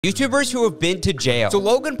YouTubers who have been to jail. So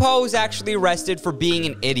Logan Paul was actually arrested for being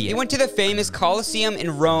an idiot. He went to the famous Colosseum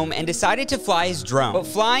in Rome and decided to fly his drone. But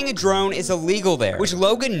flying a drone is illegal there, which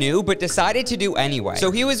Logan knew but decided to do anyway. So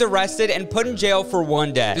he was arrested and put in jail for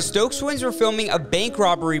 1 day. The Stokes twins were filming a bank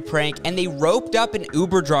robbery prank and they roped up an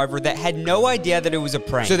Uber driver that had no idea that it was a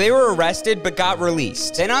prank. So they were arrested but got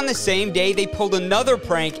released. Then on the same day, they pulled another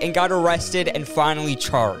prank and got arrested and finally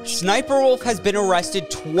charged. Sniper Wolf has been arrested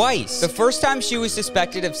twice. The first time she was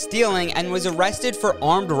suspected of stealing and was arrested for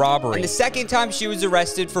armed robbery. And the second time she was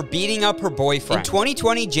arrested for beating up her boyfriend. In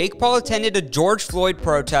 2020, Jake Paul attended a George Floyd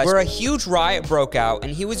protest where a huge riot broke out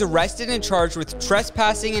and he was arrested and charged with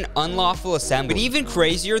trespassing and unlawful assembly. But even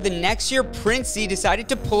crazier, the next year, Prince C decided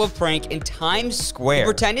to pull a prank in Times Square. He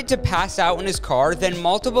pretended to pass out in his car, then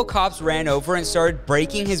multiple cops ran over and started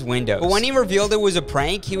breaking his windows. But when he revealed it was a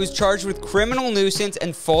prank, he was charged with criminal nuisance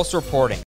and false reporting.